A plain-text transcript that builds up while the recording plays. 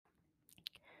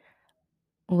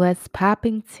What's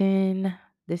Poppington?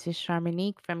 This is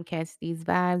Charmonique from Catch These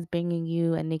Vibes, bringing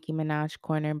you a Nicki Minaj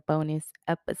Corner bonus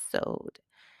episode.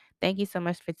 Thank you so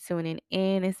much for tuning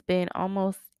in. It's been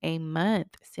almost a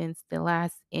month since the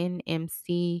last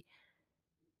NMC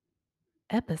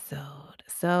episode.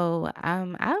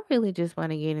 I really just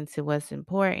want to get into what's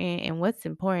important. And what's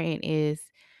important is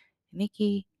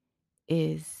Nicki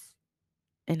is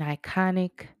an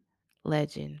iconic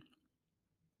legend.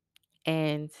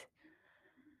 And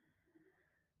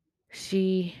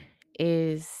she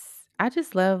is, I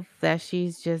just love that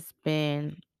she's just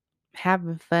been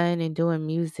having fun and doing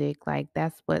music. Like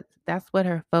that's what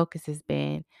her focus has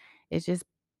been. It's just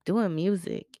doing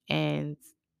music and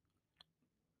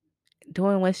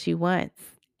doing what she wants.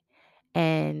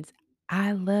 And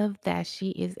I love that she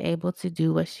is able to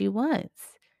do what she wants.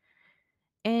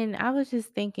 And I was just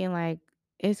thinking like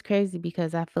it's crazy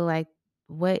because I feel like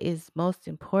what is most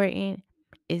important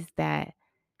is that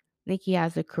Nikki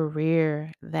has a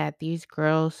career that these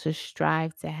girls should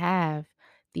strive to have.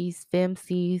 These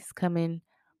femcees coming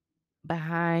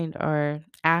behind or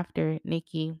after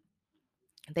Nikki,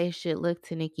 they should look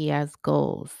to Nikki as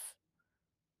goals,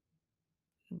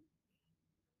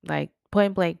 like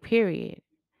point blank, period.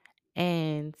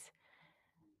 And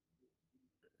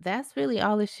that's really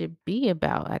all it should be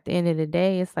about. At the end of the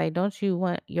day, it's like, don't you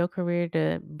want your career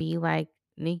to be like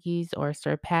Nikki's or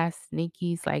surpass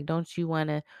Nikki's? Like, don't you want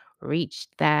to reach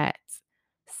that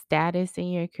status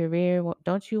in your career?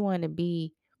 Don't you want to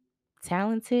be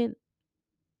talented?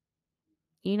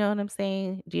 You know what I'm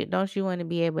saying? Don't you want to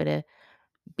be able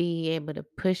to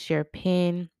push your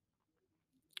pen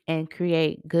and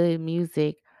create good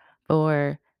music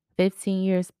for 15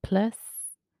 years plus?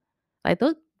 Like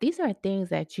these are things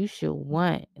that you should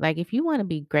want. Like if you want to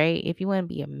be great, if you want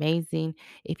to be amazing,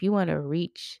 if you want to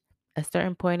reach a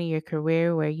certain point in your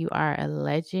career where you are a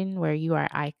legend, where you are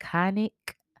iconic,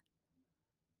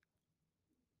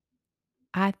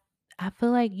 I I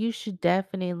feel like you should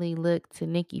definitely look to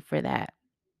Nikki for that.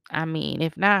 I mean,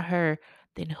 if not her,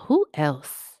 then who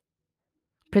else?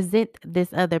 Present this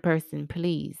other person,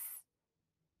 please.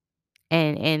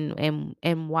 And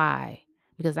why?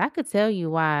 Because I could tell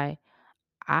you why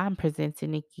I'm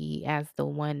presenting Nikki as the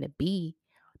one to be,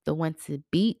 the one to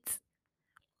beat,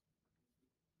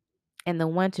 and the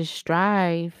one to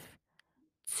strive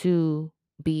to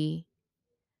be,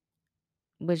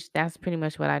 which that's pretty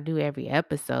much what I do every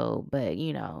episode. But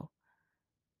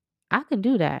I can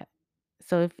do that.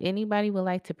 So if anybody would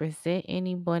like to present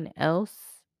anyone else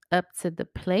up to the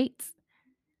plate,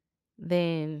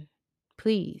 then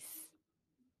please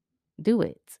do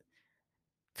it.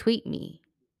 Tweet me.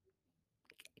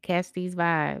 Catch these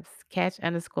vibes. Catch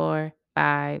underscore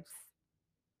vibes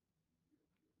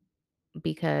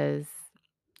because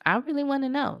I really want to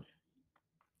know.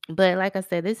 But like I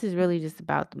said, this is really just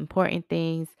about the important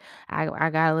things. I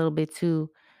got a little bit too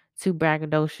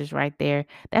braggadocious right there.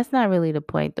 That's not really the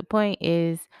point. The point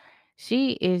is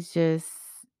she is just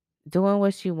doing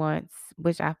what she wants,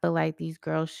 which I feel like these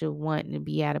girls should want to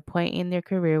be at a point in their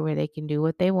career where they can do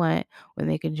what they want, when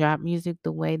they can drop music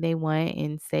the way they want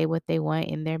and say what they want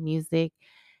in their music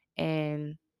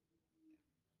and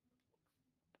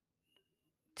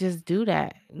just do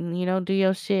that. Do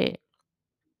your shit.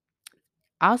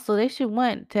 Also, they should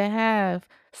want to have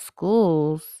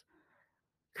schools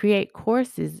create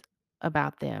courses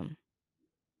about them.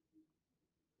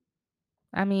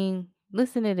 I mean,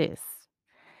 listen to this.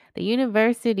 The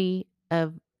University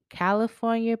of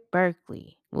California,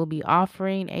 Berkeley will be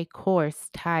offering a course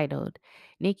titled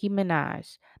Nicki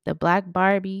Minaj, the Black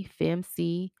Barbie,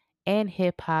 femcee, and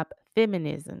Hip Hop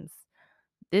Feminisms.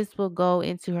 This will go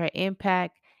into her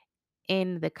impact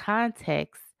in the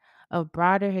context of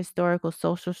broader historical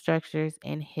social structures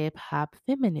and hip hop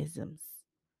feminisms.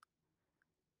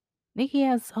 Nikki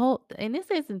has whole, and this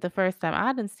isn't the first time.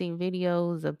 I done seen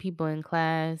videos of people in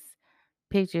class,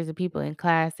 pictures of people in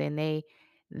class, and and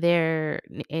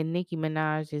Nicki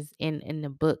Minaj is in the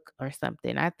book or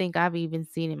something. I think I've even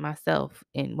seen it myself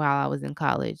in while I was in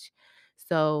college.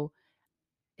 So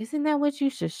isn't that what you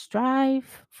should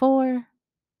strive for?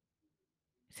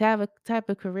 To have a type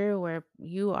of career where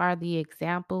you are the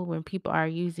example, when people are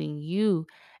using you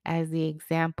as the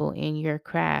example in your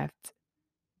craft.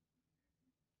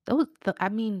 I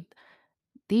mean,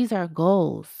 these are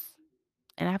goals.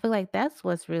 And I feel like that's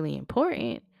what's really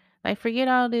important. Like, forget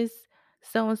all this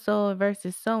so and so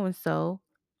versus so and so.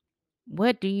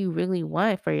 What do you really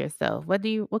want for yourself? What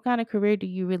kind of career do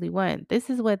you really want? This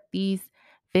is what these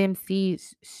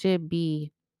FemCs should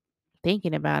be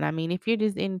thinking about. I mean, if you're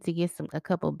just in to get a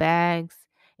couple bags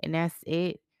and that's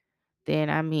it, then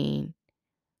I mean,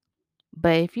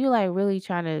 But if you like really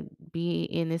trying to be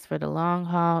in this for the long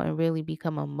haul and really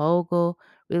become a mogul,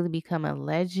 really become a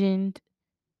legend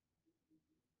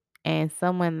and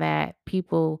someone that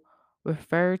people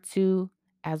refer to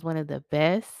as one of the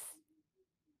best,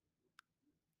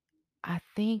 I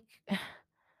think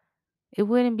it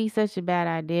wouldn't be such a bad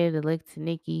idea to look to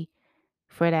Nicki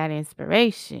for that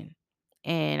inspiration.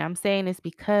 And I'm saying this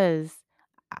because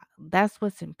that's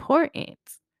what's important.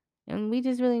 And we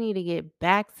just really need to get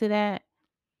back to that.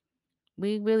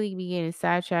 We really be getting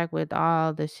sidetracked with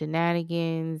all the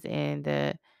shenanigans and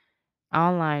the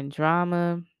online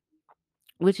drama,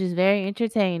 which is very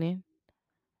entertaining.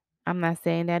 I'm not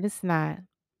saying that it's not,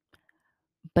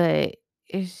 but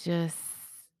it's just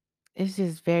it's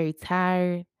just very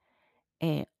tired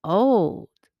and old.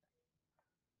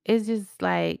 It's just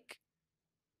like,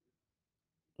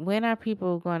 when are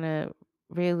people gonna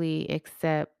really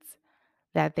accept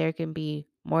that there can be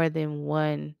more than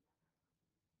one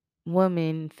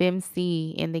woman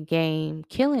femcee in the game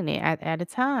killing it at a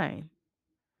time?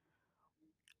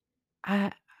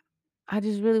 I I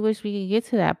just really wish we could get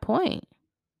to that point.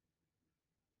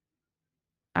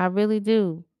 I really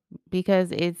do.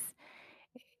 Because it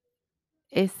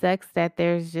sucks that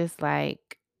there's just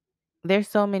like there's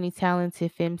so many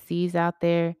talented femcees out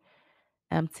there.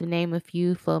 To name a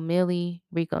few: Flo Milli,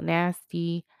 Rico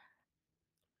Nasty,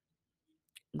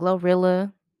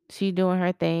 Glorilla, she doing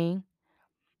her thing.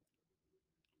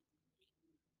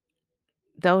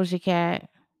 Doja Cat,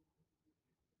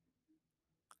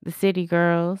 the City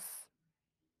Girls,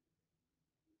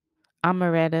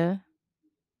 Amaretta,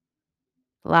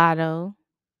 Lotto,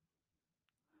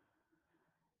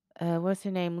 what's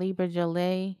her name? Libra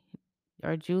Jolie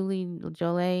or Julie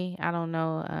Jolie. I don't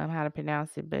know how to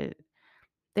pronounce it, but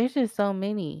there's just so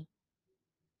many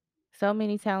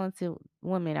talented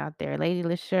women out there. Lady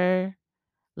LaSure,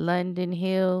 London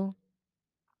Hill.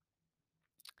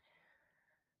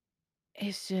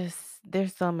 It's just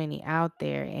there's so many out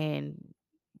there, and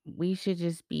we should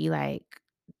just be like,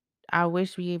 I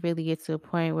wish we really get to a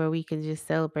point where we can just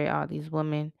celebrate all these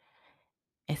women,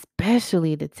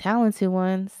 especially the talented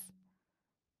ones,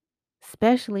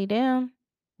 especially them,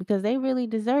 because they really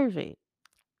deserve it.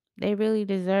 They really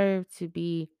deserve to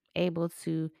be able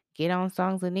to get on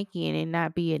songs with Nicki and it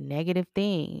not be a negative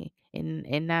thing,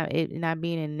 and not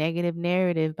being a negative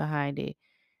narrative behind it.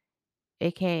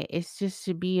 It can't. It's just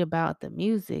should be about the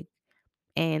music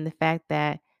and the fact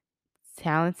that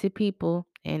talented people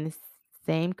in the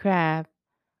same craft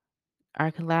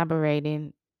are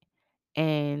collaborating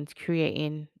and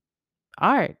creating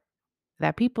art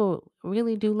that people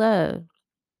really do love.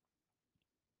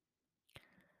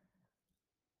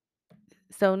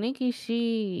 So Nicki,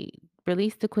 she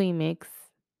released the Queen Mix,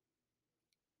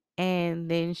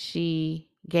 and then she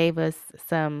gave us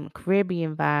some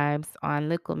Caribbean vibes on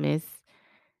Lickle.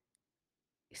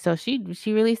 So she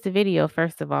released a video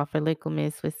first of all for Lickle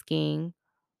with King,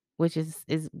 which is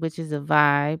a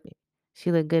vibe.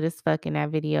 She looked good as fuck in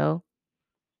that video.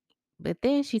 But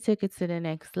then she took it to the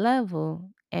next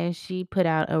level and she put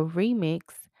out a remix,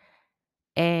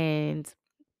 and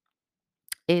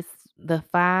it's the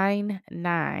Fine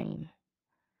Nine.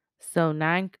 So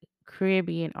nine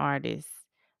Caribbean artists,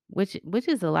 which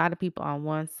is a lot of people on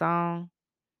one song.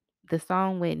 The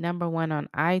song went number one on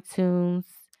iTunes,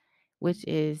 which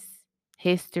is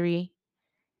history,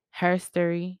 her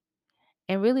story,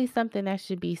 and really something that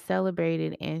should be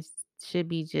celebrated and should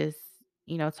be just,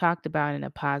 talked about in a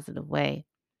positive way.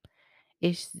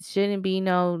 It shouldn't be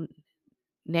no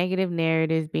negative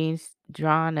narratives being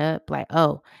drawn up like,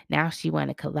 oh, now she want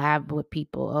to collab with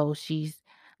people. Oh, she's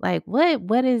like,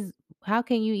 what is, how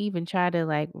can you even try to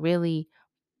like really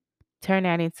turn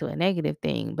that into a negative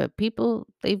thing? But people,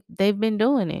 they've been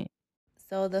doing it.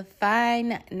 So the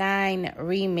Fine Nine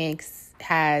remix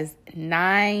has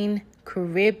 9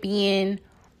 Caribbean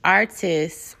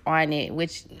artists on it,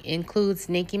 which includes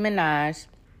Nicki Minaj.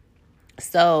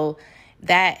 So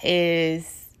that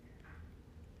is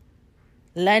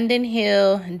London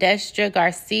Hill, Destra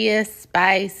Garcia,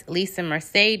 Spice, Lisa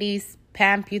Mercedes,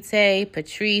 Pam Pute,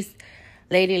 Patrice,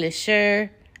 Lady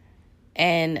LaSure,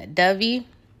 and Dovey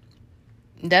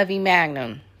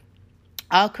Magnum.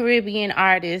 All Caribbean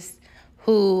artists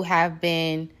who have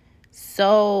been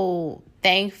so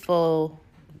thankful,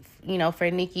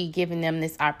 for Nicki giving them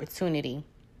this opportunity.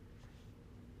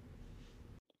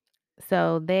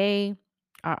 So they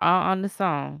are all on the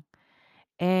song.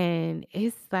 And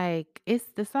it's like it's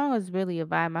the song is really a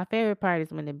vibe. My favorite part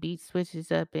is when the beat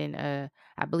switches up and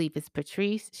I believe it's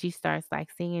Patrice. She starts like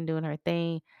singing, doing her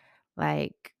thing.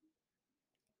 Like,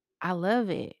 I love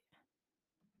it.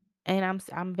 And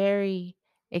I'm very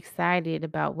excited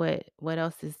about what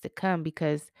else is to come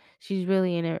because she's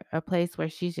really in a place where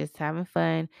she's just having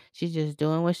fun. She's just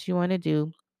doing what she want to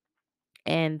do.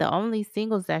 And the only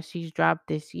singles that she's dropped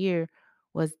this year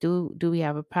was Do We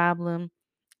Have a Problem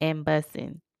and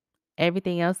Bussin'.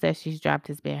 Everything else that she's dropped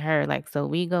has been her. Like, so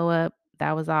We Go Up,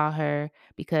 that was all her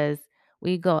because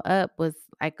We Go Up was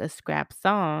like a scrap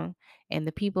song and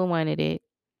the people wanted it.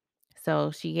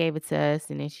 So she gave it to us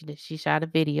and then she shot a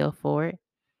video for it.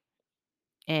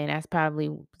 And that's probably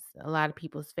a lot of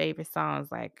people's favorite songs,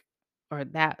 like, or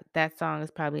that song is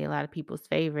probably a lot of people's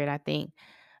favorite, I think,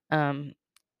 um,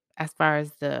 as far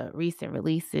as the recent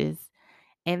releases.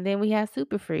 And then we have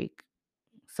Super Freak.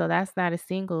 So that's not a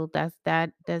single.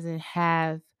 That doesn't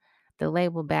have the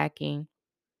label backing.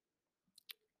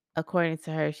 According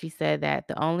to her, she said that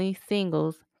the only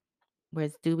singles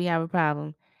was Do We Have a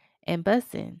Problem and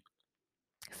Bussin'.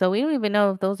 So we don't even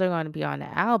know if those are going to be on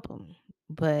the album.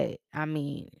 But I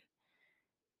mean,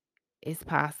 it's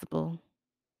possible.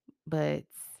 But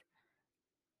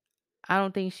I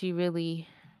don't think she really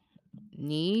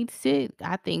needs it.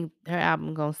 I think her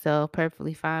album gonna sell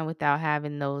perfectly fine without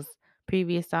having those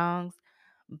previous songs.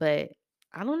 But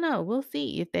I don't know. We'll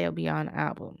see if they'll be on the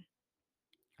album.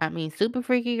 I mean, Super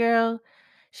Freaky Girl,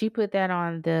 she put that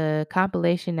on the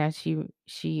compilation that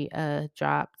she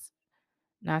dropped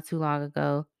not too long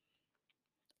ago.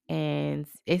 And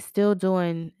it's still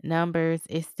doing numbers,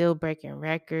 it's still breaking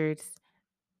records.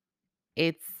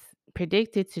 It's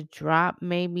predicted to drop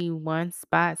maybe one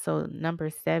spot, so number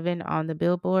 7 on the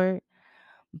Billboard.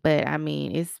 But I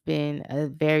mean, it's been a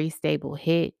very stable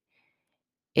hit.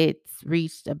 It's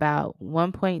reached about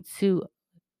 1.2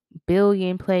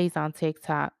 billion plays on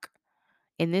TikTok.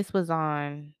 And this was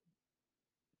on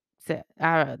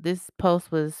this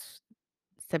post was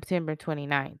September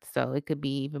 29th, so it could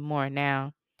be even more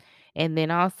now. And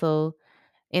then also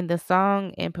in the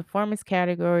song and performance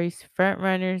categories,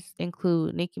 frontrunners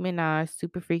include Nicki Minaj,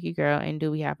 Super Freaky Girl, and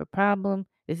Do We Have a Problem?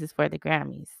 This is for the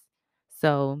Grammys.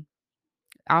 So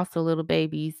also Little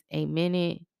Babies, A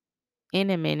Minute, In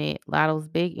a Minute, Lotto's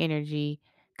Big Energy,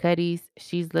 Cuddy's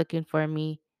She's Looking for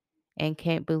Me, and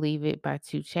Can't Believe It by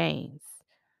Two Chains.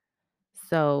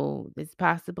 So it's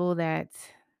possible that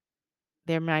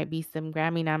there might be some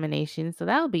Grammy nominations. So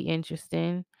that'll be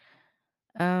interesting.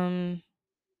 Um,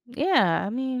 yeah, I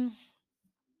mean,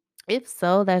 if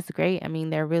so, that's great. I mean,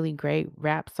 they're really great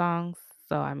rap songs.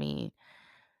 So I mean,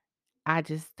 I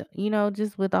just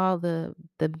just with all the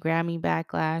Grammy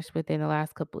backlash within the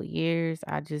last couple of years,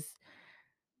 I just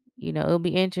it'll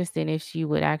be interesting if she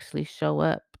would actually show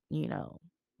up.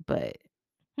 But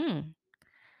hmm.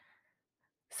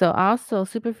 So also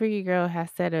Super Freaky Girl has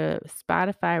set a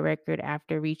Spotify record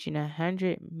after reaching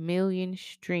 100 million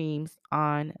streams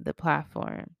on the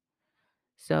platform.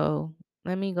 So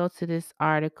let me go to this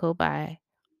article by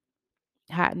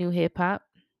Hot New Hip Hop.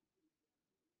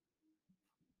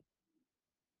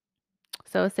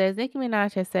 So it says Nicki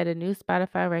Minaj has set a new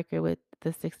Spotify record with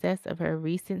the success of her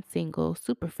recent single,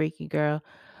 Super Freaky Girl.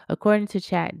 According to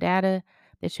chat data,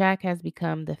 the track has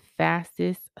become the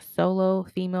fastest solo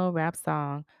female rap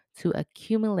song to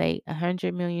accumulate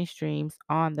 100 million streams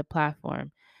on the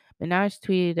platform. Minaj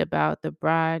tweeted about the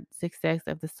broad success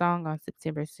of the song on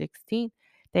September 16th,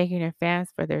 thanking her fans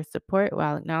for their support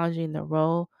while acknowledging the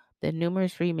role the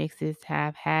numerous remixes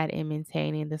have had in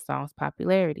maintaining the song's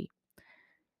popularity.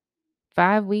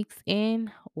 5 weeks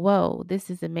in, whoa,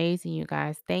 this is amazing, you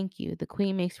guys. Thank you. The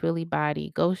Queen Makes Really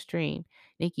Body. Go stream.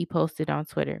 Nikki posted on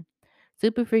Twitter.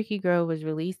 Super Freaky Girl was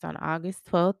released on August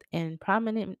 12th and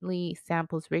prominently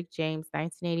samples Rick James'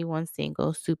 1981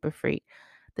 single Super Freak.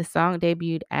 The song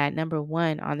debuted at number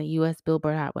 1 on the US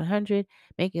Billboard Hot 100,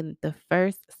 making the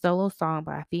first solo song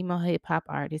by a female hip hop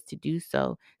artist to do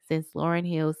so since Lauryn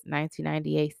Hill's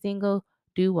 1998 single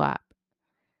Doo Wop.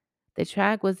 The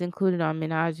track was included on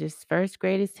Minaj's first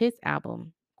greatest hits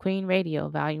album, Queen Radio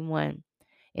Volume 1.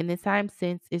 In the time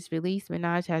since its release,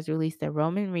 Minaj has released a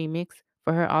Roman remix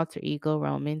for her alter ego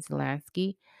Roman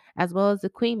Zelensky, as well as a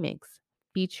Queen mix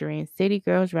featuring City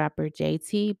Girls rapper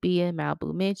JT, Bia,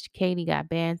 Malibu Mitch, Katie Got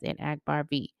Bands, and Akbar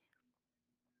V.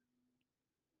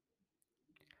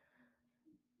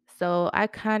 So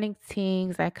iconic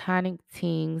things.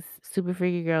 Super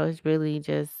Freaky Girl has really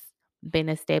just been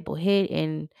a staple hit.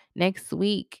 And next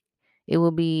week, it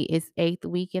will be its eighth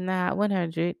week in the Hot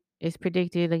 100. It's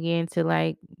predicted again to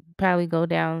like probably go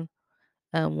down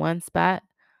one spot,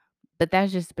 but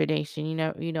that's just prediction.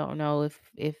 You don't know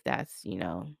if that's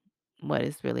what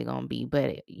it's really gonna be,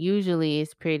 but usually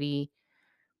it's pretty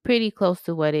close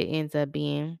to what it ends up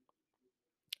being.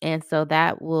 And so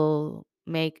that will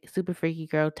make Super Freaky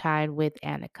Girl tied with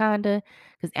Anaconda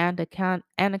because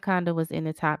Anaconda was in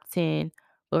the top 10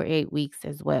 for 8 weeks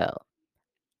as well.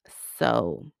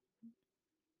 So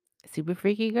Super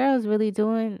Freaky Girl is really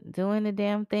doing the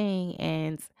damn thing.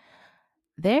 And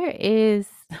there is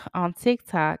on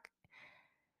TikTok,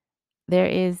 there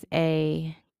is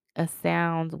a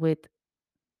sound with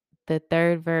the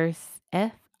third verse,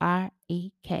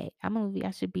 FREK. I'm a movie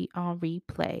I should be on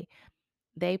replay.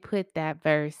 They put that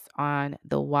verse on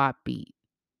the WAP beat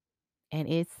and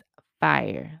it's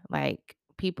fire. Like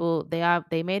people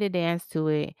they made a dance to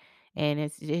it and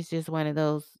it's just one of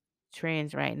those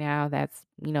trends right now that's,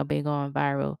 been going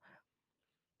viral.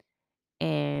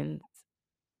 And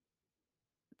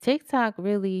TikTok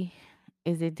really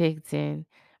is addicting,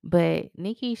 but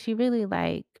Nicki, she really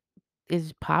like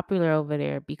is popular over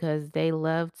there because they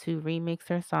love to remix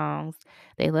her songs.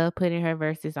 They love putting her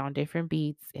verses on different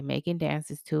beats and making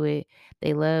dances to it.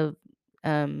 They love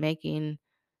making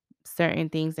certain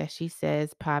things that she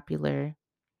says popular.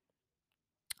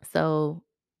 So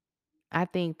I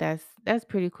think that's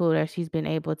pretty cool that she's been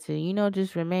able to,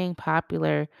 just remain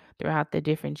popular throughout the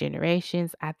different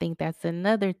generations. I think that's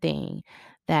another thing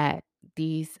that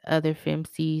these other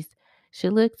femcees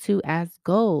should look to as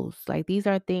goals. Like these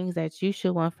are things that you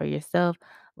should want for yourself.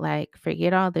 Like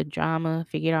forget all the drama,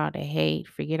 forget all the hate,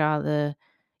 forget all the,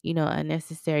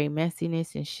 unnecessary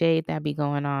messiness and shade that be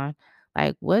going on.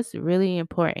 Like what's really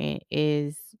important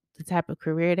is the type of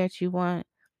career that you want,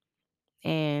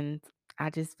 and I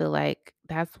just feel like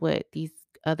that's what these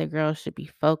other girls should be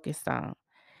focused on.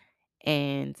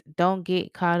 And don't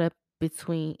get caught up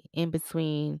in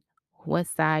between what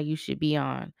side you should be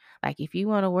on. Like if you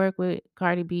want to work with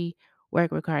Cardi B,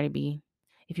 work with Cardi B.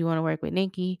 If you want to work with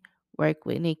Nicki, work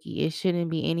with Nicki. It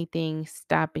shouldn't be anything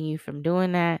stopping you from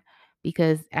doing that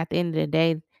because at the end of the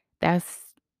day, that's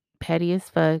petty as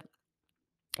fuck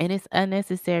and it's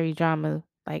unnecessary drama.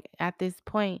 Like at this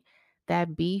point,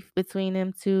 that beef between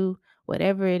them two,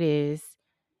 whatever it is,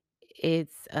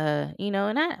 it's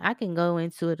and I can go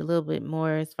into it a little bit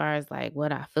more as far as like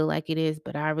what I feel like it is,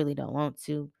 but I really don't want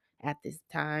to at this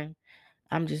time.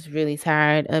 I'm just really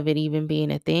tired of it even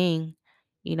being a thing.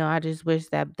 I just wish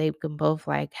that they can both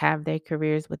like have their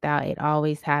careers without it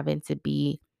always having to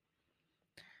be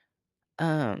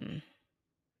um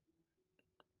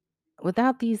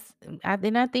without these. I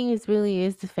think it's really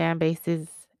is the fan bases.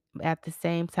 At the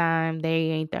same time, they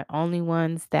ain't the only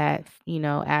ones that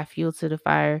add fuel to the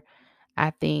fire. I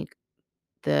think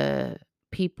the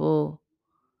people,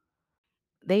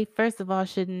 they first of all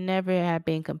should never have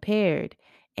been compared,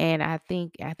 and I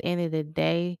think at the end of the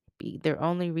day, the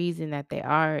only reason that they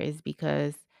are is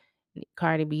because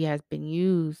Cardi B has been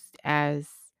used as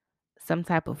some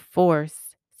type of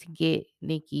force to get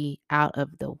Nicki out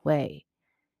of the way.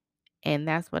 And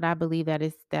that's what I believe that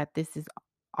this is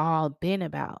all been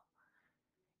about.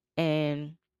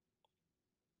 And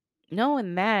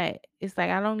knowing that, it's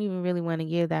like I don't even really want to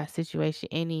give that situation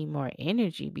any more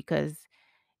energy because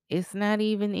it's not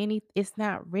even it's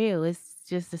not real. It's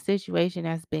just a situation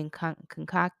that's been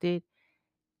concocted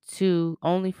to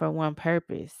only for one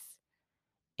purpose.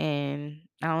 And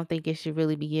I don't think it should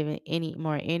really be given any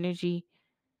more energy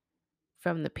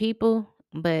from the people,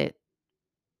 but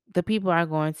the people are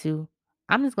going to.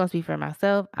 I'm just going to speak for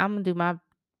myself. I'm going to do my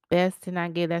best to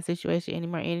not give that situation any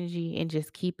more energy and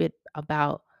just keep it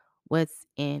about what's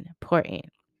important.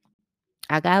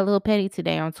 I got a little petty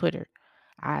today on Twitter.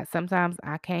 I sometimes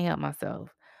I can't help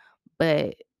myself,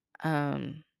 but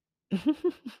um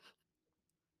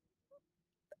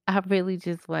I really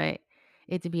just want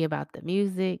it to be about the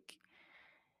music,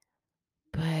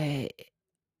 but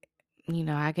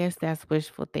I guess that's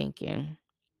wishful thinking.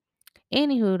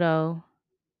 Anywho though,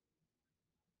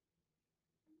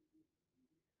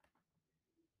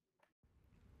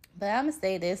 but I'm gonna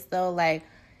say this though, like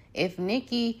if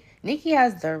Nikki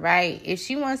has the right, if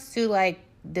she wants to like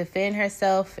defend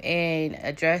herself and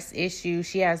address issues,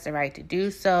 she has the right to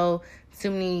do so.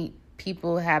 Too many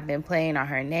people have been playing on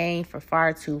her name for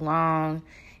far too long.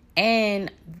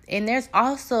 And there's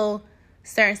also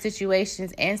certain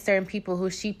situations and certain people who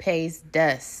she pays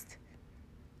dust.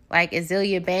 Like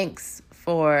Azealia Banks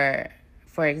for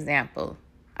example.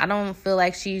 I don't feel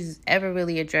like she's ever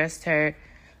really addressed her.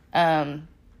 And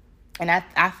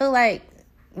I feel like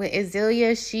with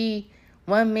Azealia,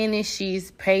 one minute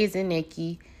she's praising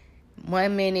Nicki,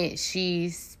 one minute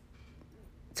she's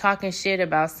talking shit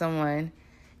about someone,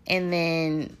 and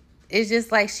then it's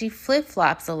just like she flip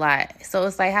flops a lot. So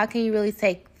it's like, how can you really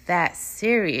take that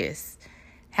serious?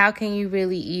 How can you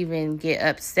really even get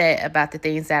upset about the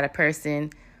things that a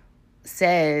person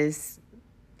says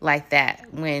like that.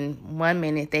 When one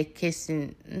minute they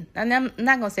kissing, and I'm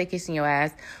not gonna say kissing your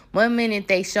ass. One minute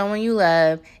they showing you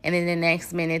love, and then the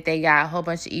next minute they got a whole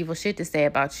bunch of evil shit to say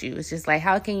about you. It's just like,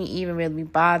 how can you even really be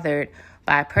bothered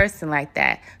by a person like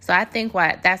that? So I think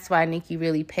that's why Nicki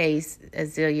really pays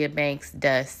Azealia Banks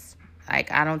dust.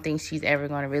 Like, I don't think she's ever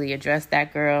going to really address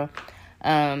that girl.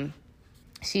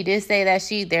 She did say that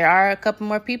there are a couple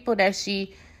more people that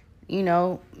she,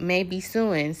 may be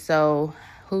suing. So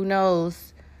who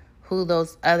knows who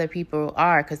those other people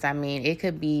are? Because, I mean, it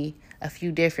could be a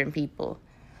few different people.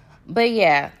 But,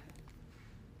 yeah,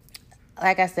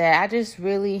 like I said, I just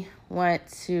really want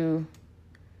to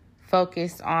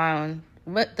focus on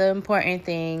what the important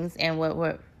things and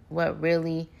what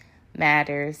really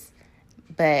matters.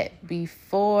 But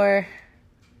before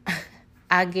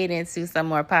I get into some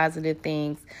more positive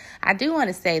things, I do want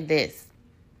to say this.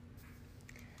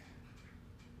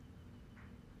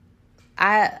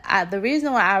 The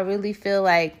reason why I really feel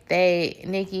like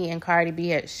Nicki and Cardi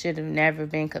B should have never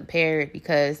been compared,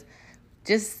 because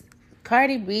just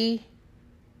Cardi B,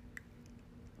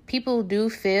 people do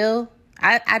feel,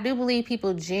 I do believe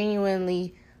people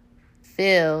genuinely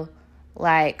feel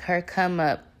like her come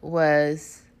up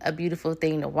was a beautiful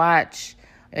thing to watch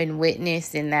and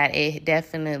witness, and that it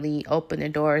definitely opened the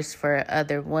doors for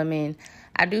other women.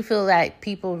 I do feel like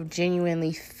people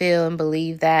genuinely feel and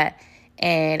believe that,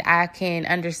 and I can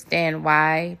understand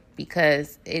why,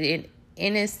 because in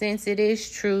a sense it is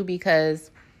true,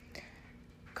 because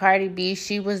Cardi B,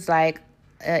 she was like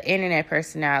an internet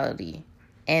personality,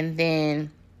 and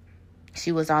then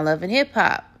she was on Love and Hip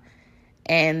Hop.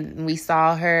 And we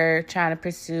saw her trying to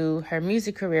pursue her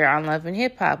music career on Love and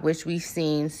Hip Hop, which we've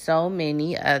seen so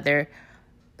many other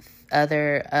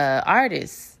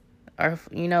artists, or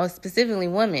specifically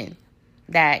women,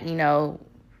 that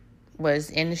was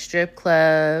in the strip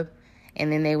club,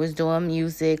 and then they was doing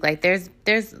music. Like there's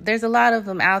a lot of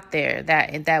them out there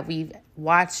that we've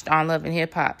watched on Love and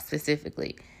Hip Hop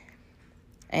specifically,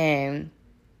 and.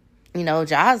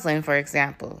 Jocelyn, for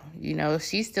example,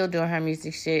 she's still doing her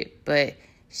music shit, but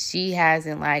she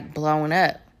hasn't blown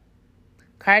up.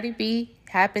 Cardi B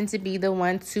happened to be the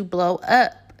one to blow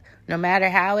up. No matter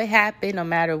how it happened, no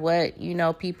matter what,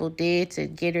 people did to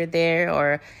get her there,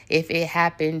 or if it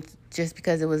happened just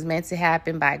because it was meant to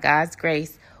happen by God's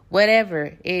grace,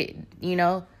 whatever it,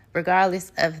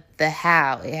 regardless of the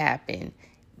how it happened,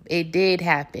 it did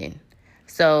happen.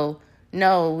 So,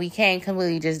 no, we can't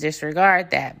completely just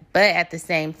disregard that. But at the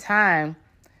same time,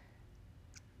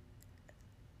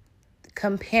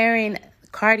 comparing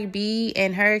Cardi B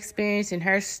and her experience and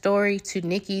her story to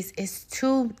Nicki's is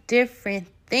two different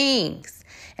things.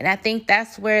 And I think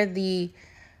that's where the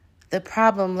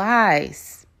problem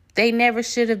lies. They never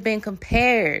should have been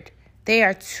compared. They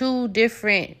are two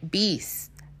different beasts,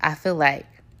 I feel like.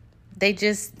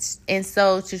 And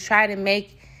so to try to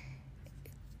make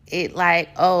it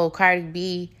Cardi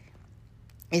B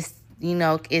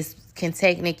can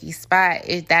take Nicki's spot,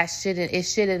 it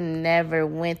should have never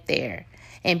went there.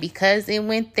 And because it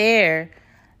went there,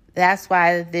 that's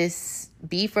why this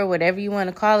beef, or whatever you want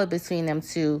to call it, between them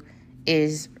two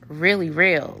is really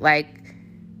real.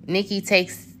 Nicki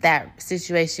takes that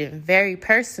situation very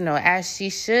personal, as she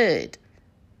should.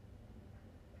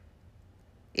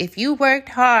 If you worked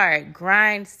hard,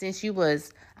 grind since you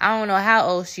was, I don't know how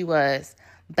old she was,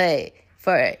 but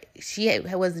she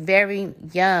was very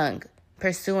young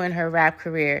pursuing her rap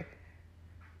career.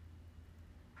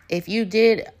 If you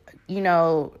did,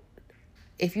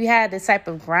 if you had the type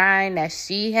of grind that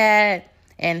she had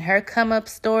and her come up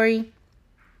story,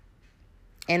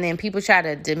 and then people try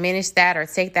to diminish that or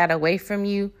take that away from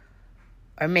you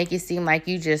or make it seem like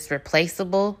you just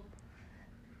replaceable,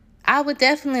 I would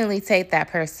definitely take that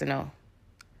personal.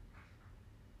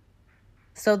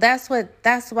 So that's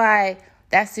why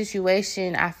that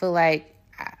situation, I feel like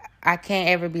I can't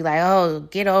ever be like, oh,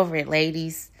 get over it,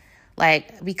 ladies.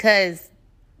 Because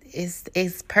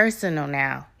it's personal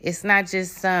now. It's not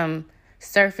just some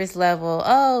surface level,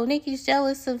 oh, Nicki's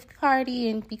jealous of Cardi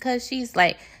and because she's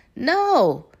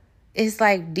no. It's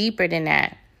deeper than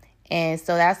that. And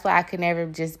so that's why I could never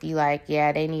just be like,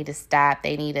 yeah, they need to stop.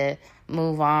 They need to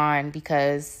move on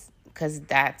because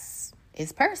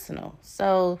it's personal.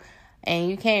 So, and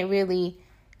you can't really,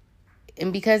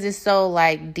 and because it's so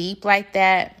deep like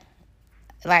that,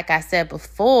 like I said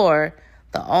before,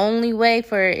 the only way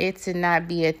for it to not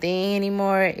be a thing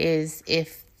anymore is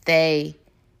if they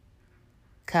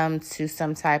come to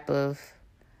some type of,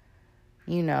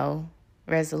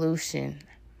 resolution.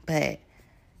 But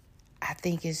I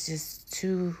think it's just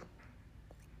too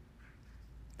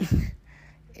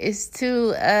it's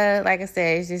too, like I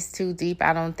said, it's just too deep.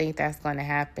 I don't think that's going to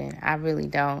happen. I really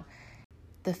don't.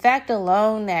 The fact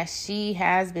alone that she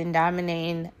has been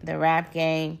dominating the rap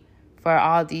game for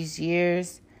all these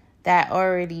years, that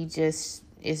already just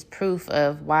is proof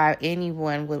of why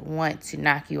anyone would want to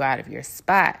knock you out of your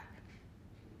spot.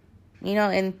 You know,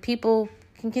 and people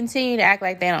can continue to act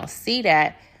like they don't see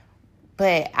that,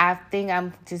 but I think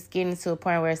I'm just getting to a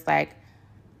point where it's like,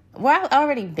 well, I've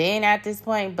already been at this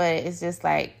point, but it's just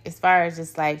like, as far as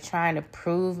just like trying to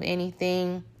prove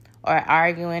anything or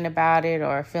arguing about it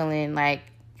or feeling like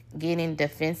getting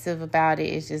defensive about it,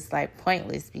 it's just like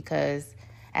pointless, because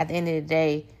at the end of the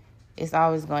day, it's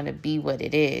always going to be what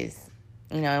it is.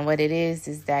 You know, and what it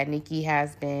is that Nicki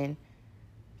has been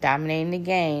dominating the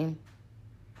game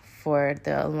for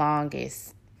the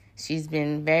longest. She's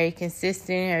been very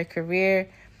consistent in her career.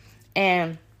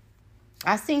 And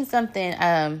I seen something,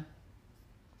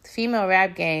 female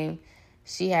rap game,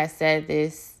 she has said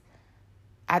this.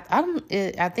 I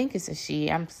think it's a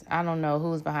she. I don't know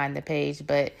who's behind the page,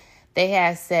 but they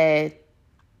have said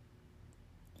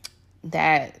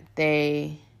that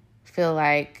they feel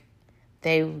like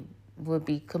they would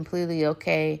be completely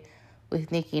okay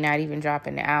with Nicki not even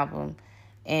dropping the album.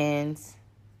 And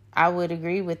I would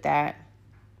agree with that,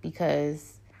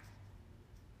 because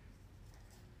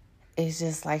it's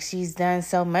just like she's done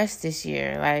so much this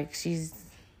year. Like, she's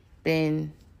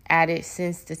been at it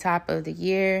since the top of the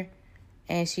year,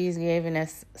 and she's given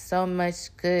us so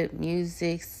much good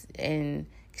music, and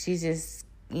she's just,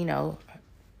 you know,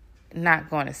 not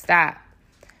going to stop.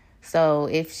 So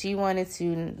if she wanted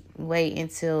to wait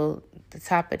until the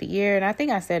top of the year, and I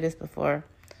think I said this before,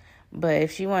 but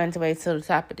if she wanted to wait till the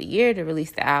top of the year to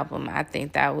release the album, I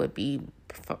think that would be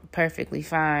perfectly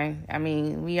fine. I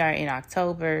mean, we are in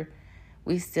October.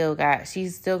 She's still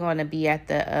going to be at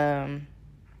the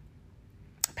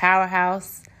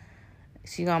Powerhouse.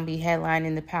 She's going to be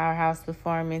headlining the Powerhouse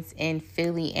performance in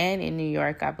Philly and in New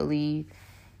York, I believe.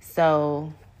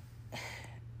 So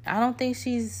I don't think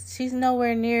she's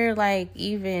nowhere near, like,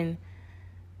 even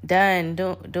done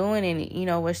doing any, you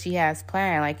know, what she has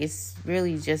planned. Like, it's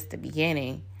really just the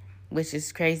beginning, which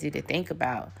is crazy to think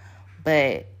about.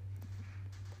 But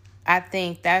I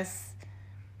think that's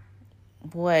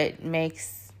what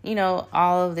makes, you know,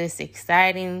 all of this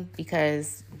exciting,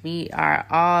 because we are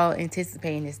all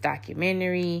anticipating this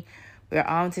documentary. We're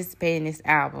all anticipating this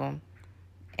album.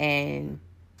 And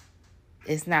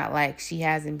it's not like she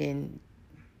hasn't been,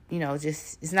 you know,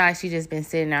 it's not like she's just been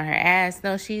sitting on her ass.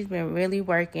 No, she's been really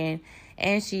working,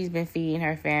 and she's been feeding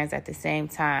her fans at the same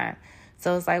time.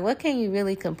 So it's like, what can you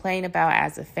really complain about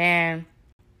as a fan?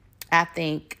 I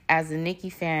think as a Nicki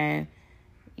fan,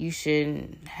 you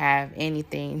shouldn't have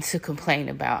anything to complain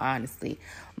about, honestly.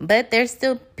 But there's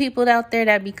still people out there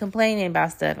that be complaining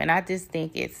about stuff, and I just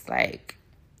think it's like,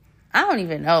 I don't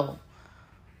even know.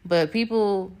 But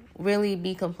people really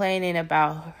be complaining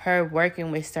about her working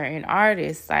with certain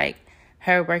artists, like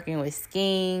her working with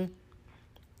Skeen.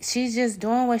 She's just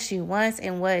doing what she wants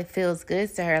and what feels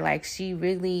good to her. Like, she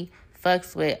really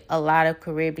fucks with a lot of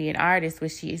Caribbean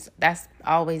artists, that's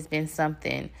always been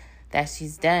something that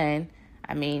she's done.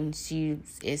 I mean, she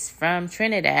is from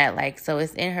Trinidad, like, so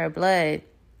it's in her blood.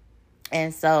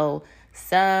 And so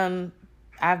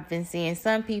I've been seeing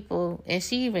some people, and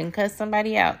she even cussed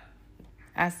somebody out.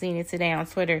 I seen it today on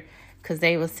Twitter, because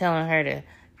they was telling her to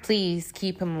please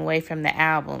keep him away from the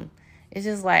album. It's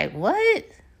just like, what?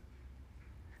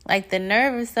 Like, the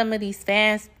nerve of some of these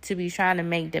fans to be trying to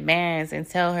make demands and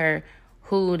tell her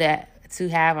who to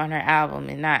have on her album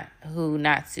and not who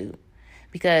not to.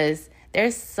 Because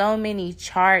there's so many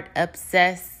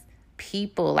chart-obsessed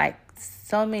people, like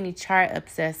so many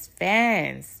chart-obsessed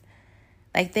fans.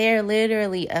 Like, they're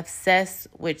literally obsessed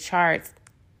with charts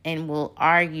and will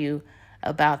argue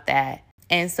about that.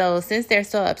 And so since they're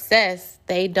so obsessed,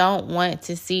 they don't want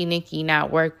to see Nicki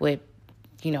not work with,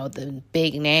 you know, the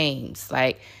big names.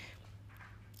 Like,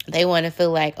 they want to feel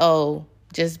like, oh,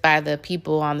 just by the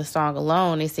people on the song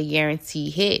alone, it's a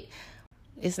guaranteed hit.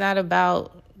 It's not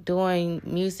about doing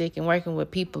music and working with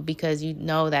people because you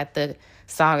know that the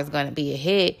song is going to be a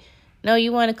hit. No,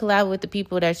 you want to collab with the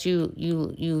people that you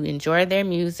enjoy their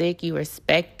music, you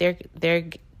respect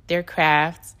their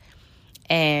crafts,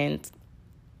 and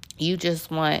you just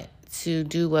want to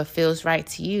do what feels right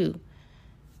to you.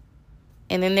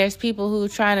 And then there's people who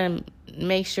trying to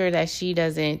make sure that she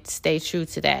doesn't stay true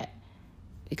to that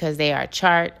because they are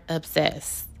chart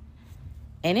obsessed.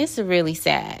 And it's really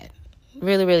sad.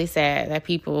 really, really sad that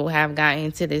people have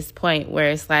gotten to this point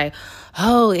where it's like,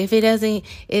 oh, if it doesn't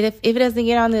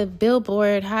get on the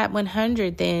Billboard Hot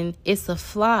 100, then it's a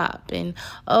flop, and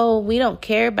oh, we don't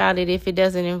care about it if it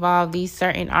doesn't involve these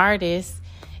certain artists.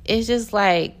 It's just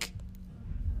like,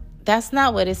 that's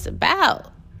not what it's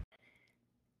about.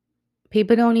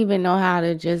 People don't even know how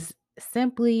to just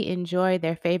simply enjoy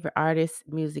their favorite artist's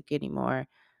music anymore.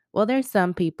 Well, there's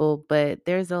some people, but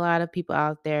there's a lot of people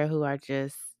out there who are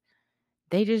just,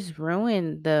 they just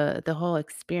ruin the whole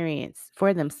experience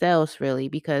for themselves, really,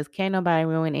 because can't nobody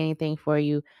ruin anything for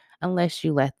you unless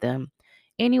you let them.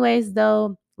 Anyways,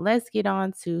 though, let's get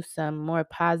on to some more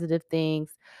positive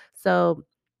things. So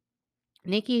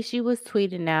Nikki, she was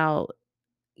tweeting out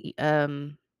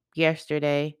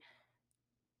yesterday,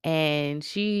 and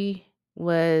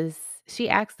was she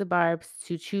asked the Barbs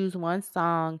to choose one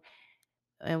song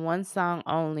and one song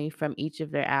only from each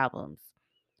of their albums.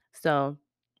 So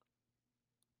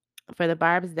for the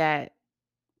Barbs that,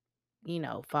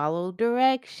 follow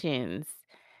directions,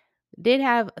 did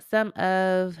have some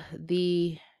of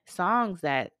the songs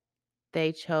that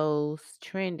they chose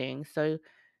trending. So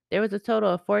there was a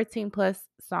total of 14 plus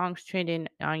songs trending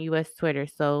on US Twitter.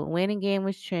 So Win Again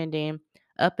was trending,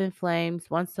 Up in Flames,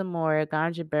 Want Some More,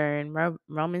 Ganja Burn,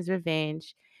 Roman's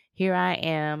Revenge, Here I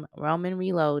Am, Roman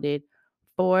Reloaded,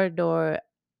 Four Door,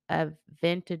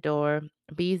 Aventador,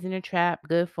 Bees in a Trap,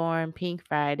 Good Form, Pink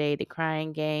Friday, The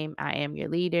Crying Game, I Am Your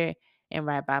Leader, and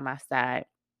Right by My Side.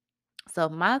 So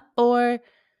my four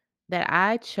that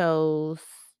I chose,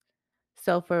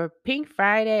 so for Pink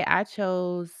Friday, I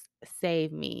chose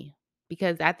Save Me,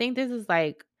 because I think this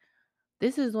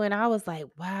is when I was like,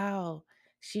 wow,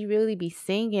 she really be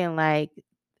singing. Like,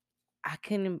 I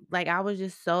couldn't, like, I was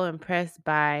just so impressed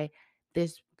by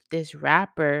this this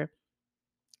rapper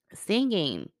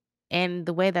singing, and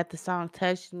the way that the song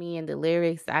touched me and the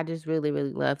lyrics. I just really,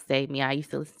 really love Save Me. I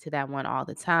used to listen to that one all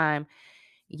the time.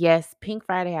 Yes, Pink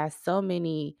Friday has so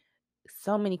many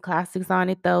classics on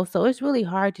it though. So it's really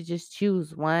hard to just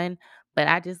choose one, but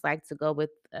I just like to go with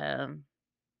the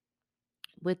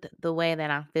way that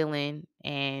I'm feeling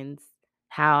and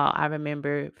how I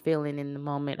remember feeling in the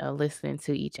moment of listening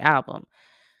to each album.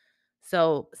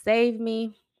 So Save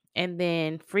Me, and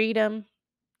then Freedom.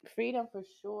 Freedom for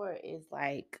sure is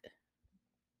like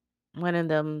one of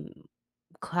them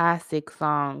classic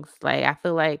songs. Like, I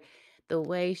feel like the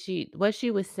way what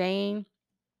she was saying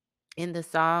in the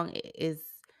song is,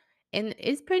 and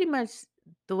it's pretty much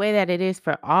the way that it is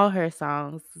for all her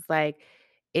songs. It's like,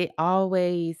 it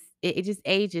just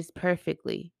ages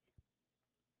perfectly.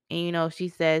 And she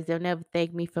says they'll never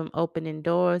thank me from opening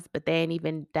doors, but they ain't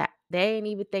even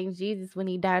thank Jesus when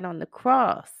he died on the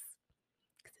cross.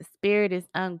 The spirit is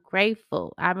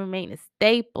ungrateful. I remain a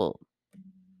staple.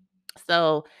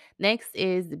 So next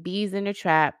is Bees in the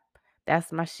Trap.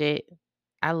 That's my shit.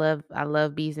 I love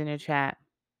Bees in the Trap.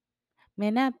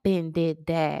 Man, I been did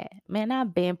that. Man, I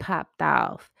been popped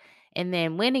off. And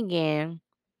then Win Again,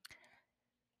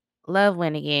 Love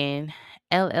Win Again,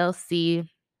 LLC.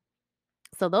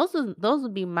 So those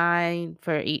would be mine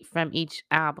from each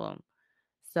album.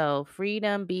 So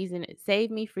Freedom, Save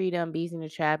Me, Freedom, Bees in the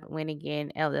Trap, Win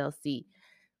Again, LLC.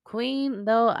 Queen,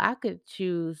 though, I could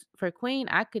choose for Queen.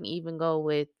 I could even go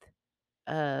with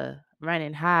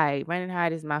Running High. Running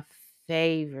High is my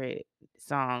favorite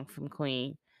song from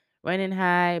Queen. Running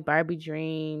High, Barbie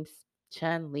Dreams,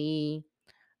 Chun Li,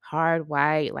 Hard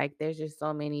White. Like, there's just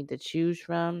so many to choose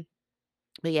from.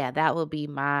 But yeah, that will be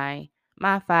my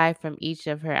five from each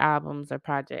of her albums or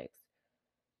projects.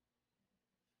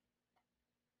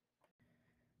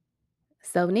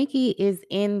 So Nikki is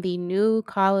in the new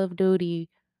Call of Duty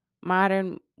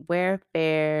Modern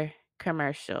Warfare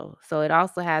commercial. So it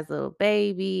also has Little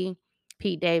Baby,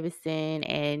 Pete Davidson,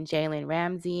 and Jalen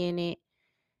Ramsey in it.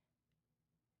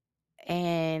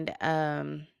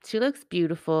 And she looks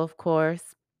beautiful, of course.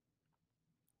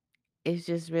 It's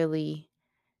just really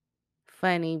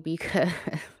funny because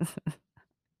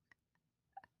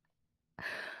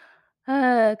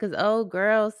because old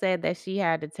girl said that she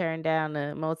had to turn down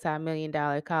a multi-million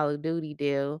dollar Call of Duty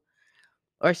deal,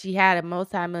 or she had a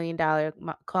multi-million dollar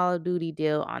Call of Duty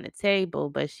deal on the table,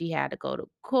 but she had to go to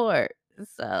court.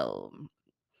 So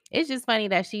it's just funny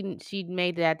that she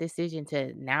made that decision to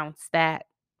announce that,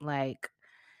 like,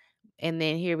 and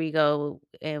then here we go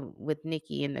and with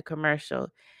Nikki in the commercial.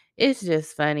 It's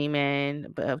just funny,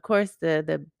 man. But of course,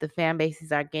 the fan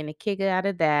bases are getting a kick out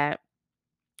of that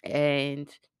and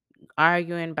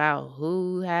arguing about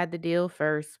who had the deal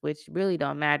first, which really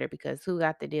don't matter because who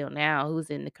got the deal now?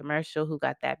 Who's in the commercial? Who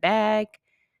got that bag?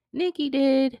 Nikki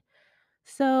did.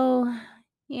 So,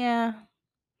 yeah,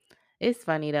 It's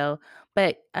funny though,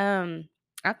 but,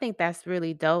 I think that's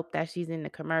really dope that she's in the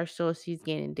commercial, she's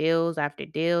getting deals after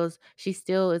deals. She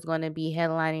still is gonna be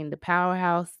headlining the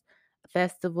Powerhouse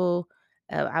Festival,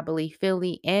 I believe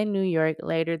Philly and New York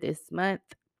later this month.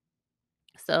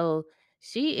 So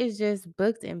she is just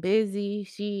booked and busy.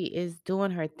 She is doing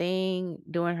her thing,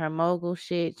 doing her mogul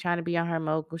shit, trying to be on her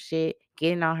mogul shit,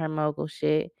 getting on her mogul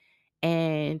shit.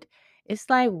 And it's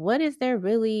like, what is there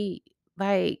really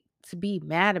like to be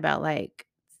mad about? Like,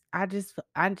 I just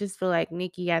feel like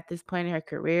Nikki at this point in her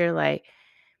career, like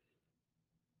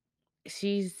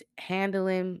she's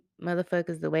handling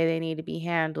motherfuckers the way they need to be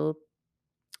handled.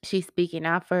 She's speaking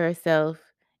out for herself.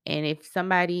 And if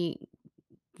somebody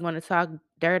want to talk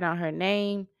dirt on her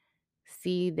name,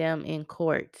 see them in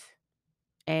court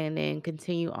and then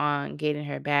continue on getting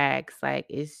her bags. Like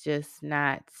it's just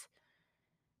not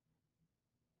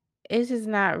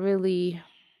really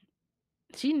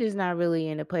she's just not really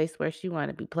in a place where she want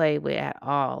to be played with at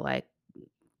all. Like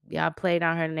y'all played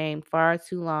on her name far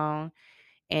too long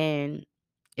and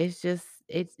it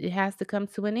has to come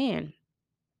to an end.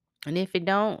 And if it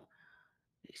don't,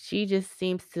 she just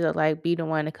seems to like be the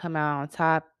one to come out on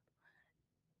top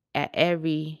at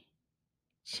every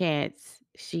chance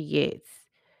she gets.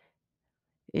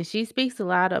 And she speaks a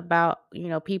lot about,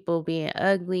 people being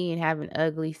ugly and having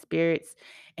ugly spirits.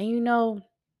 And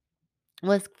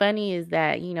what's funny is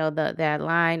that, that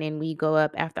line and we go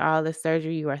up after all the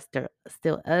surgery, you are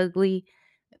still ugly.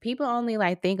 People only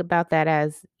like think about that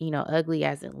as, ugly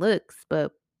as it looks,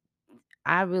 but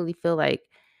I really feel like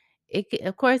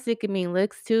of course it can mean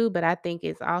looks too, but I think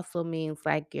it also means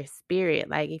like your spirit.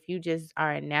 Like if you just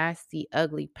are a nasty,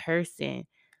 ugly person,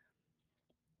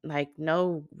 like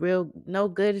no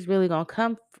good is really gonna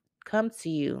come to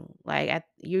you. Like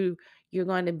you're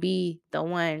going to be the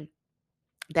one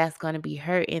that's going to be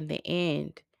hurt in the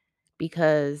end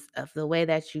because of the way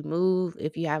that you move.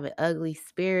 If you have an ugly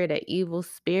spirit, an evil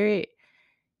spirit,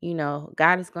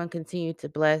 God is going to continue to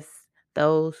bless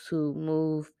those who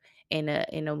move in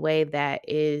a way that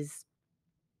is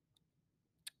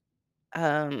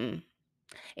um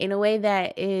in a way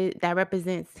that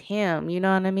represents him, you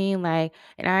know what I mean? Like,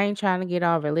 and I ain't trying to get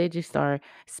all religious or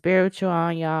spiritual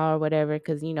on y'all or whatever,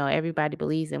 because everybody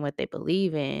believes in what they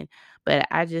believe in. But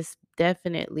I just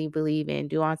definitely believe in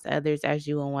do unto others as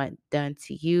you would want done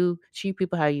to you. Treat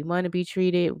people how you want to be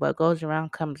treated. What goes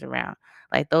around comes around.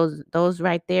 Like those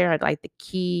right there are like the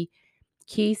key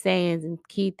sayings and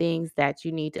key things that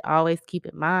you need to always keep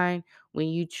in mind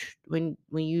when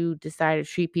when you decide to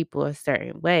treat people a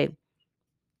certain way.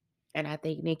 And I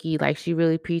think Nikki, like, she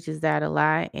really preaches that a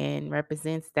lot and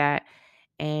represents that.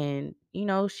 And,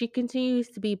 she continues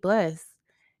to be blessed.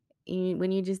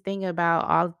 When you just think about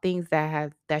all the things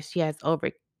that she has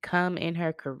overcome in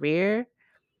her career,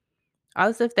 all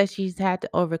the stuff that she's had to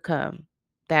overcome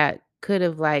that could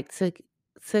have like took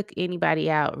anybody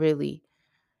out really.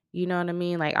 You know what I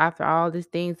mean? Like after all these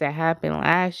things that happened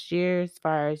last year, as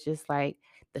far as just like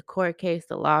the court case,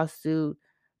 the lawsuit,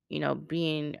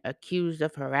 being accused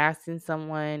of harassing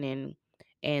someone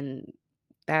and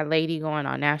that lady going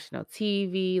on national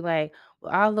TV, like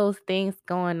with all those things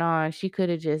going on, she could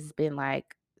have just been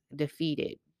like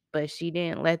defeated. But she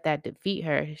didn't let that defeat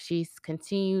her. She's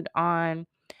continued on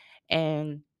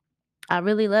and I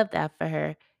really love that for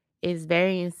her. It's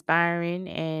very inspiring,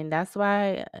 and that's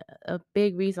why a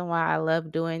big reason why I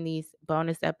love doing these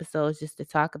bonus episodes just to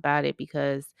talk about it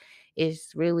because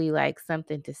it's really like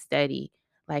something to study,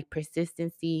 like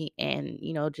persistency and,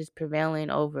 just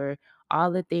prevailing over all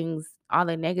the things, all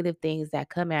the negative things that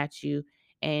come at you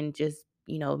and just,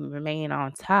 remain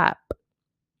on top.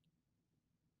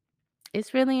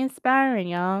 It's really inspiring,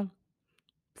 y'all.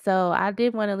 So I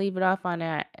did want to leave it off on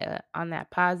that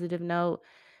positive note.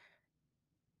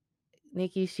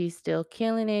 Nikki, she's still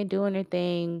killing it, doing her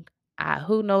thing.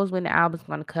 Who knows when the album's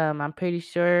gonna come? I'm pretty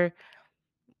sure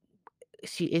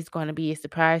she is gonna be a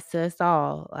surprise to us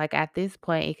all. Like at this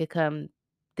point, it could come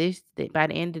by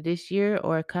the end of this year,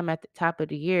 or come at the top of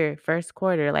the year, first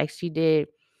quarter, like she did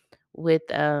with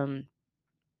when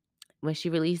she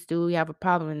released "Do We Have a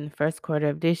Problem" in the first quarter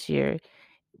of this year.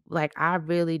 Like I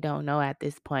really don't know at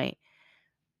this point.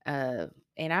 Uh,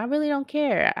 and I really don't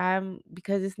care.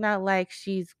 Because it's not like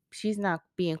she's not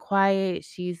being quiet.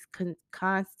 She's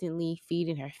constantly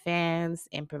feeding her fans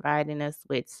and providing us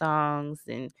with songs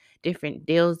and different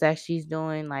deals that she's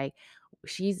doing. Like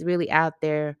she's really out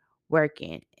there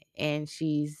working, and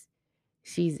she's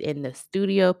in the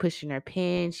studio pushing her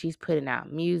pen. She's putting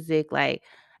out music. Like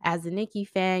as a Nicki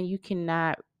fan, you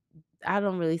cannot. I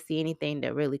don't really see anything to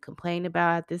really complain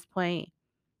about at this point,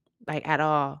 like at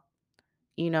all.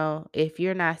 If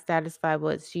you're not satisfied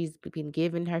with what she's been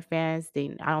giving her fans,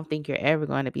 then I don't think you're ever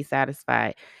going to be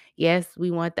satisfied. Yes, we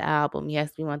want the album.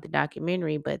 Yes, we want the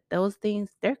documentary, but those things,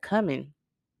 they're coming.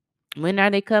 When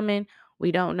are they coming?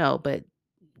 We don't know, but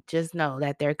just know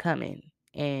that they're coming.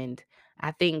 And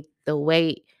I think the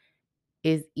wait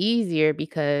is easier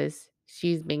because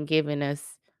she's been giving us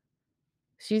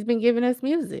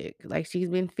music. Like she's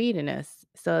been feeding us.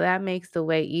 So that makes the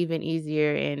wait even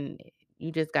easier, and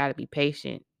you just got to be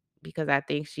patient because I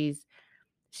think she's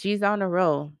on a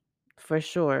roll for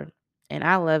sure. And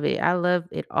I love it. I love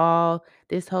it all.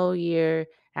 This whole year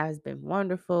has been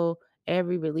wonderful.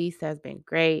 Every release has been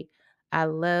great. I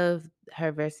love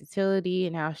her versatility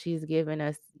and how she's given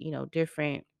us,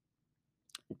 different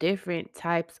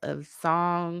types of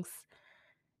songs.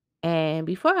 And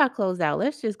before I close out,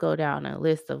 let's just go down a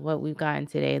list of what we've gotten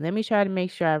today. Let me try to make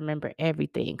sure I remember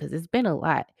everything because it's been a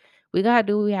lot. We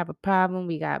have a problem.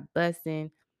 We got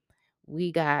busting.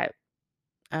 We got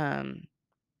um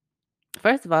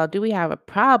First of all, do we have a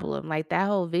problem? Like that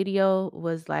whole video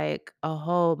was like a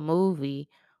whole movie,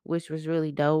 which was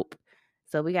really dope.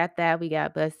 So we got that. We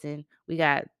got busting. We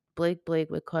got Blake Blake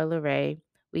with Coil Ray.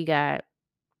 We got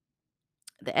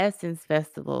the Essence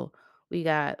Festival. We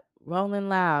got Rolling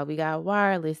Loud. We got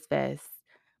Wireless Fest.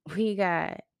 We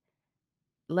got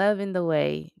Love in the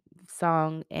Way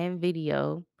song and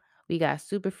video. We got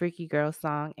Super Freaky Girl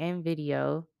song and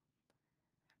video.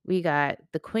 We got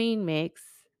the Queen mix.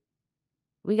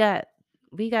 We got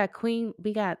we got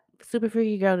Super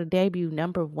Freaky Girl to debut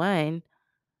number 1.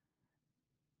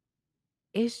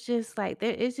 It's just like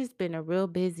it's just been a real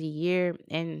busy year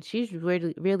and she's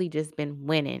really really just been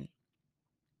winning.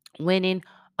 Winning.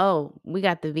 Oh, we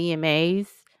got the VMAs,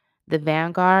 the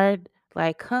Vanguard.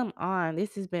 Like come on,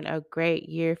 this has been a great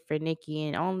year for Nicki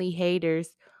and only haters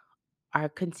are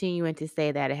continuing to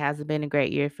say that it hasn't been a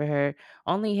great year for her.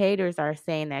 Only haters are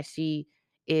saying that she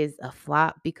is a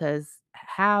flop because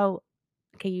how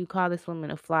can you call this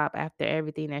woman a flop after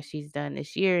everything that she's done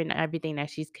this year and everything that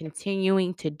she's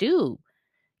continuing to do?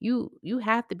 You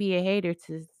have to be a hater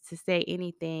to say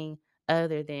anything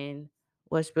other than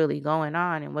what's really going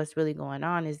on. And what's really going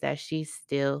on is that she's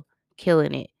still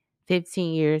killing it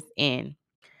 15 years in.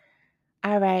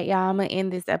 All right, y'all. I'm gonna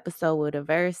end this episode with a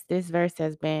verse. This verse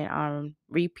has been on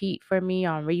repeat for me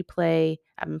on replay.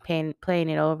 I've been playing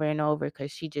it over and over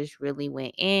because she just really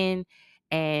went in.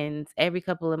 And every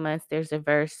couple of months, there's a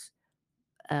verse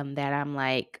that I'm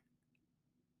like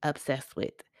obsessed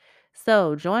with.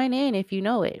 So join in if you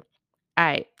know it. All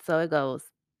right, so it goes.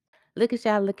 Look at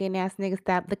y'all looking ass niggas.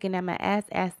 Stop looking at my ass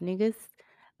niggas.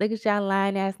 Look at y'all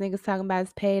lying ass niggas talking about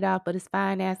it's paid off, but it's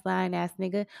fine ass lying ass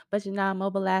nigga. But you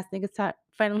non-mobile ass niggas talk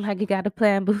fronting like you got a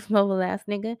plan boost mobile ass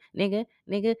nigga.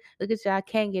 Look at y'all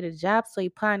can't get a job, so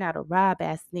you plan out to rob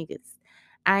ass niggas.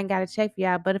 I ain't got to check for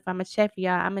y'all, but if I'm a check for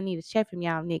y'all, I'm gonna need a check from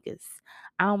y'all niggas.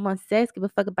 I don't want sex, give a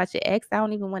fuck about your ex. I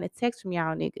don't even want a text from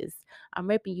y'all niggas. I'm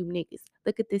ripping you niggas.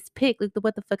 Look at this pic. Look at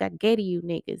what the fuck I gave to you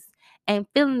niggas. Ain't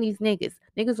feeling these niggas.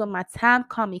 Niggas on my time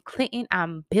call me Clinton.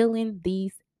 I'm billing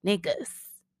these niggas.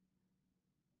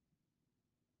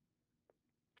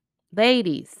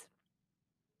 Ladies,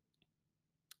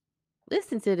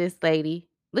 listen to this lady.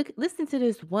 Listen to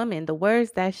this woman, the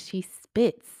words that she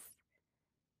spits.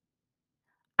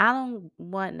 I don't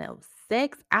want no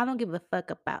sex. I don't give a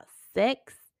fuck about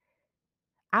sex.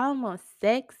 I don't want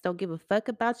sex. Don't give a fuck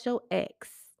about your ex.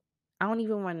 I don't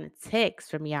even want a text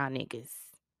from y'all niggas.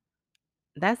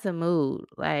 That's a mood.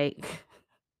 Like,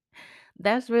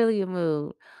 that's really a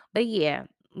mood. But yeah,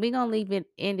 we gonna leave it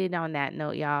ended on that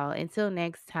note, y'all. Until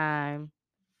next time.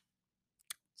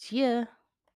 Cheer.